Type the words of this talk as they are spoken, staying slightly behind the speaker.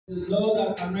The Lord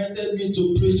has anointed me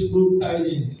to preach good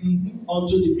tidings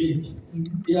unto the meek.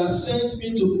 He has sent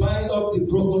me to bind up the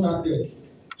brokenhearted,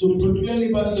 to proclaim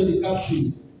liberty to the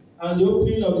captives, and the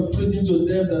opening of the prison to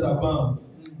them that are bound,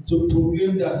 to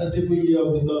proclaim the acceptable year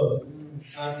of the Lord,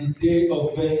 and the day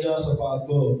of vengeance of our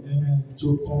God,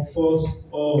 to comfort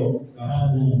all.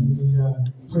 Hallelujah.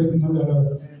 Praise the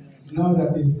Lord. Now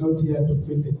that he's not here to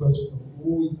preach the gospel,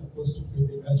 who is supposed to preach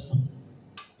the gospel?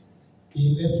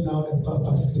 He left now the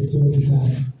purpose, the job is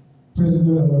done. Praise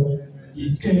the Lord.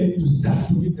 He came to start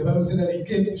to give. The Bible said that he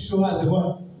came to show us the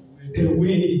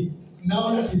way.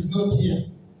 Now that he's not here,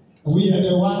 we are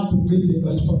the one to preach the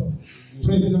gospel.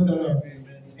 Praise the Lord.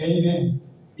 Amen.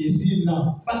 He's here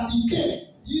now. But he came.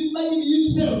 He imagined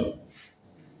himself.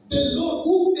 The Lord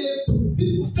whom the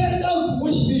people fell down to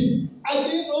worship him.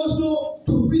 Again also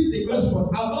to preach the gospel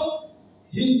about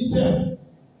himself.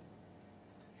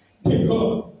 The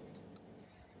God.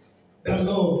 The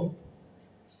Lord.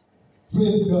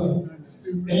 Praise God.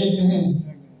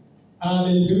 Amen.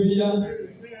 Hallelujah.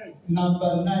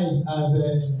 Number 9, as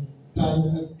a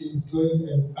time is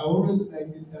going, I always like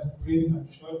it as brief and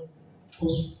short,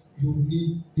 because you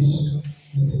need this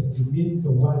message. You need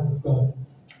the word of God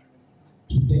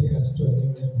to take us to a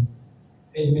new level.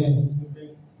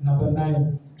 Amen. Number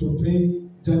 9, to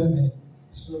bring judgment.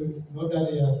 So, not that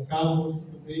he has come also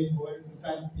to bring word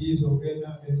time peace or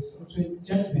now there's also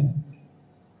judgment.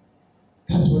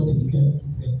 That's what he came to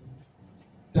bring.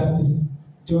 That is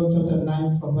John chapter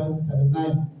 9 from verse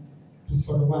 39 to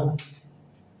 41.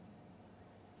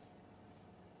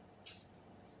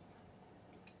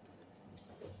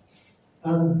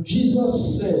 And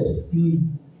Jesus said,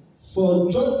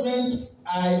 For judgment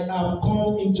I am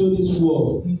come into this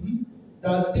world,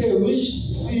 that they which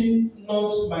see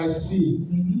not might see,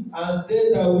 and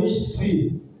they that which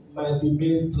see might be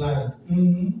made blind.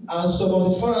 And some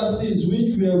of the Pharisees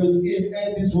which were with him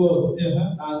heard this word,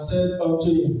 and said unto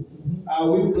him,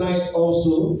 Are we blind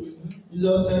also?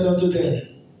 Jesus said unto them,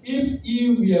 If ye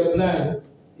were blind,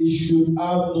 ye should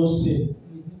have no sin.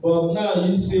 But now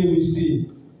ye say we see,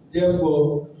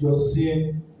 therefore your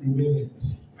sin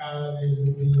remaineth.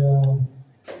 Hallelujah.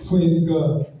 Praise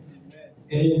God.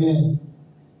 Amen.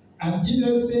 And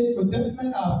Jesus said, For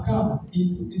judgment I have come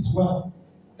into this world,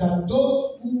 that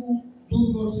those who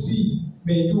do not see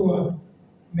may do what?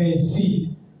 May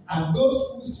see. And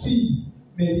those who see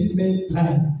may be made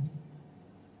blind.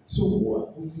 So who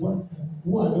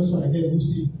are those one again who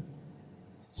see?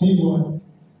 See what?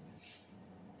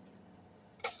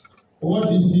 What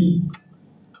do you see?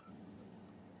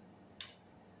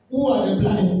 Who are the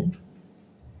blind?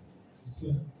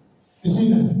 The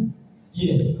sinners.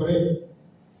 Yes, correct.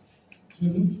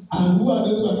 And who are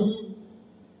those one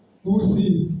who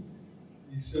see?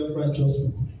 The self-righteous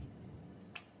people.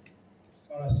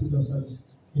 Pharisees and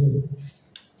Sadducees. Yes.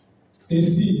 They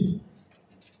see.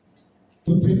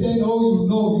 To pretend, oh, you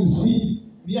know, you see.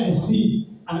 Me, I see.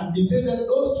 And they say that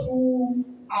those who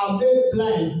are made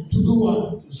blind to do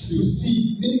what? To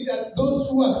see. Meaning that those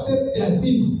who accept their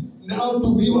sins now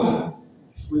to be what?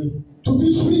 Free. To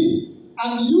be free.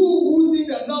 And you who think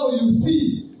that now you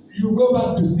see, you go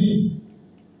back to sin.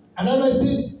 And as I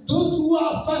said, those who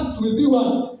are first will be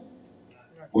what?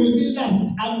 Will be last.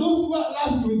 And those who are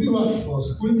last will be what?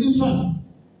 First. Will be first.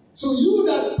 So you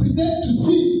that pretend to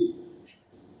see,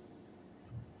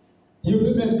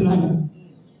 you'll be made blind.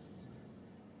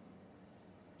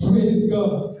 Praise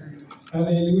God.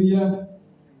 Hallelujah.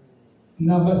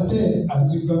 Number 10,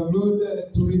 as we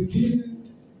conclude, to reveal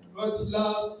God's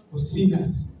love for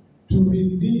sinners. To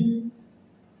reveal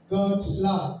God's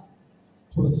love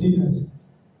for sinners.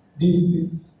 This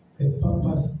is the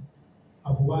purpose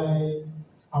of why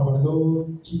our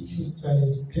Lord Jesus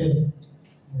Christ came.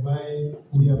 Why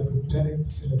we are preparing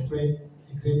to celebrate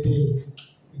a great day,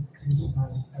 a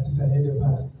Christmas that is ahead of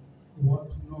us. We want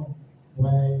to know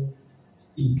why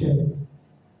He came.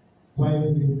 Why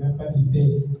we remember this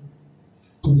day.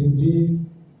 To reveal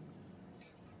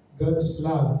God's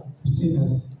love for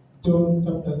sinners. John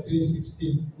chapter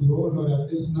 3:16. We all know that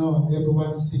this now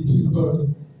everyone singing about it.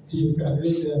 You can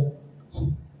read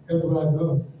everyone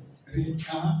knows. Read.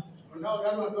 No,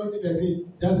 that one don't even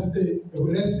read. Just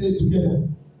let's say together.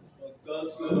 For God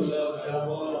so loved the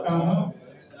world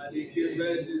that He gave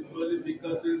His only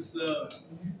begotten Son,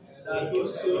 that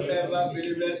whosoever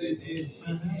believeth in Him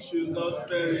should not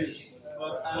perish,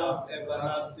 but have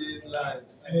everlasting life.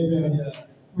 Amen. Yeah.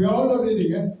 We are all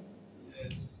reading, eh?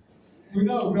 Yes. We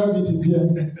know gravity is here.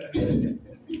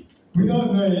 We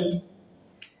don't know it.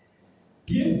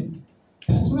 Yes.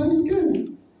 That's why He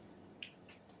came.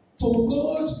 For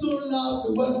God so loved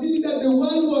the world, meaning that the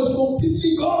world was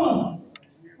completely gone.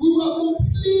 We were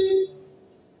completely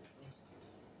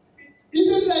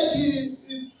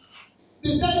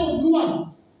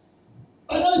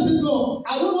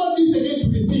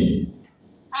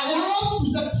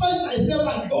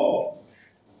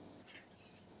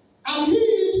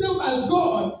soon as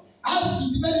God has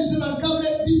to divide himself and come,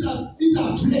 these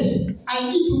are flesh.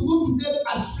 I need to go to them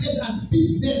as flesh and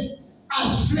speak to them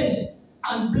as flesh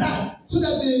and blood, so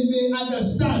that they may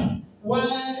understand why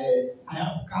I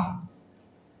have come.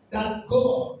 That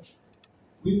God,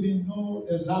 we may know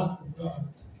the love of God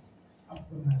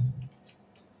upon us.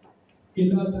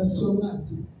 He loved us so much,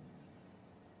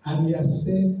 and He has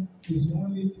sent His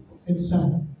only begotten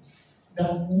Son,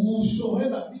 that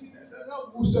whosoever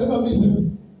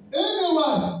means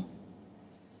anyone,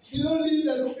 you don't live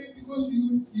that way because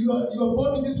you are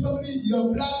born in this family, you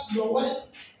are black, you are white.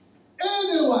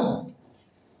 Anyone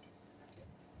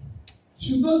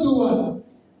should not do what?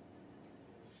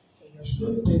 Should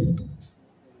not tempt.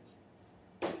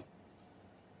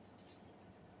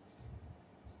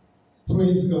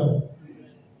 Praise God.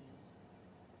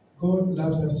 God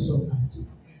loves us so much.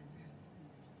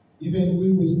 Even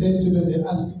we with 10 children, they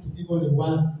ask you to give only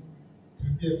one to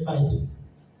be a fight.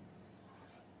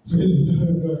 Praise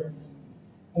God.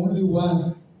 Only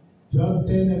one. You have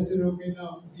 10 and say, okay,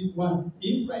 now give one.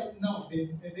 If right now, if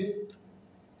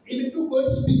God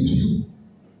speak to you,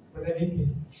 Brother Eke,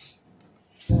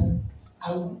 that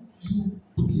I want you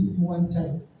to give me one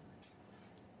child.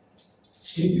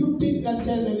 If you pick that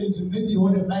child and maybe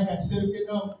hold a mic and say, okay,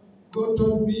 now God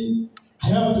told me I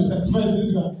have to sacrifice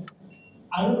this one.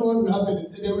 I don't know what will happen.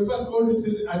 They will first only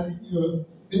say,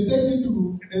 they take me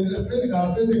to, there's a place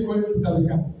now, they call it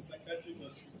Tabika. Psychiatric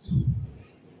hospital.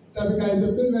 Tabika is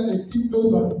a place where they keep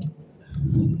those ones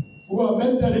who are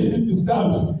mentally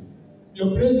disturbed. Your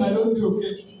brain might not be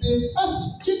okay. They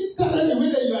first keep telling you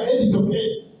whether your head is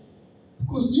okay.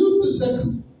 Because you to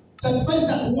sacrifice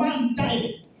that one time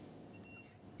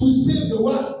to save the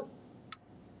world.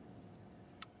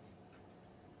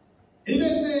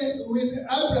 Even with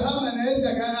Abraham and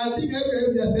Isaac, I think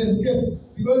Abraham just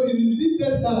escaped because he didn't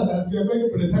tell Sarah that we are going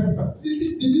for the sacrifice.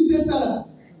 He didn't tell Sarah.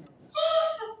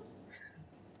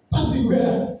 Passing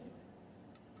where?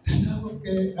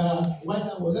 Okay, when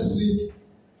I was asleep,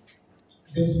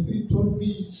 the Spirit told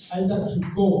me Isaac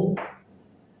should go.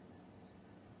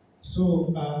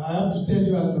 So I have to tell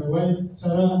you as my wife,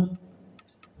 Sarah,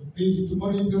 so please,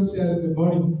 tomorrow you don't see us in the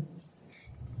morning.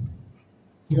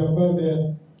 We are going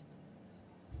there.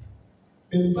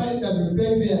 The fight that we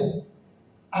bring there,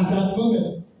 at that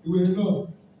moment, you will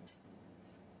know.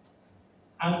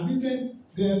 And women,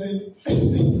 they're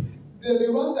the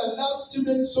ones that love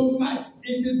children so much.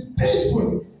 It is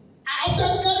painful.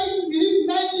 After carrying him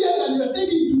 9 years and you are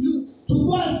taking to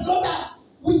go and slaughter,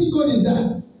 which God is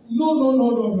that? No.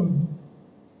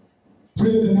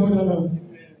 Praise the Lord.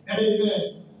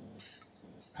 Amen.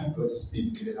 And God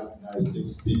speaks even up now,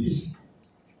 He's speaking.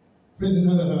 Praise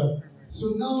the Lord.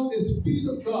 So now the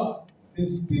Spirit of God, the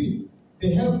Spirit,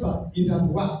 the Helper, is at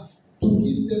work to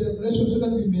give the revelation so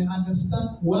that we may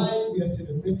understand why we are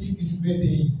celebrating this great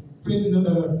day. Praise the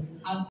Lord.